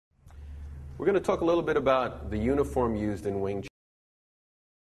We're going to talk a little bit about the uniform used in Wing Chun.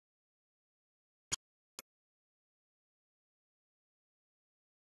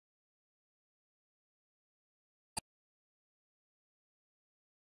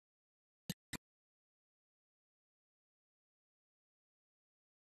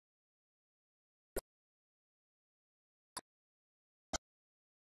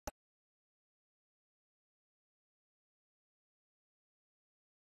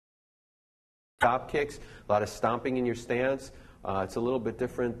 Stop kicks, a lot of stomping in your stance. It's a little bit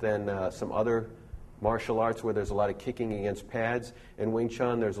different than some other martial arts where there's a lot of kicking against pads. In Wing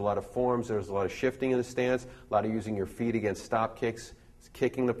Chun, there's a lot of forms, there's a lot of shifting in the stance, a lot of using your feet against stop kicks,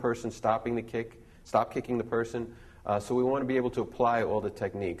 kicking the person, stopping the kick, stop kicking the person. So we want to be able to apply all the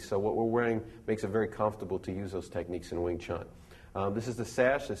techniques. So what we're wearing makes it very comfortable to use those techniques in Wing Chun. This is the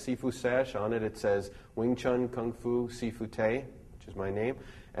sash, the Sifu sash. On it, it says Wing Chun Kung Fu Sifu Te, which is my name.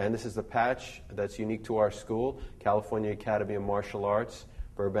 And this is the patch that's unique to our school, California Academy of Martial Arts,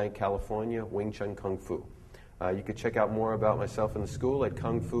 Burbank, California, Wing Chun Kung Fu. You can check out more about myself and the school at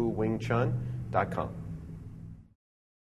kungfuwingchun.com.